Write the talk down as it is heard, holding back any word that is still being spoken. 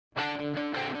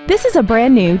This is a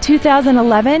brand new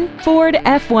 2011 Ford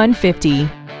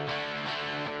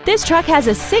F-150. This truck has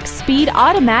a 6-speed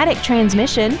automatic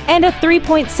transmission and a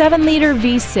 3.7-liter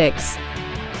V6.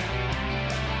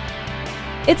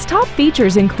 Its top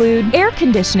features include air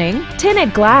conditioning,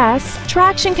 tinted glass,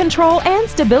 traction control and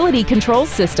stability control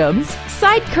systems,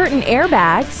 side curtain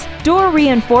airbags, door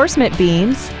reinforcement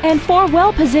beams, and 4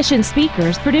 well-positioned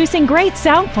speakers producing great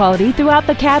sound quality throughout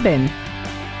the cabin.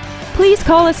 Please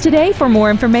call us today for more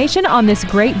information on this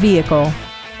great vehicle.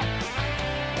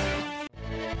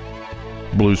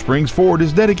 Blue Springs Ford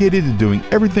is dedicated to doing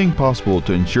everything possible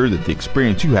to ensure that the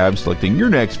experience you have selecting your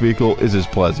next vehicle is as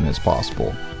pleasant as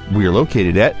possible. We are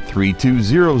located at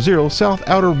 3200 South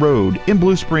Outer Road in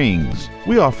Blue Springs.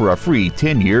 We offer a free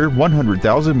 10-year,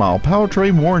 100,000-mile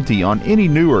powertrain warranty on any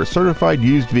new or certified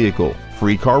used vehicle,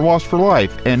 free car wash for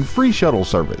life, and free shuttle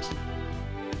service.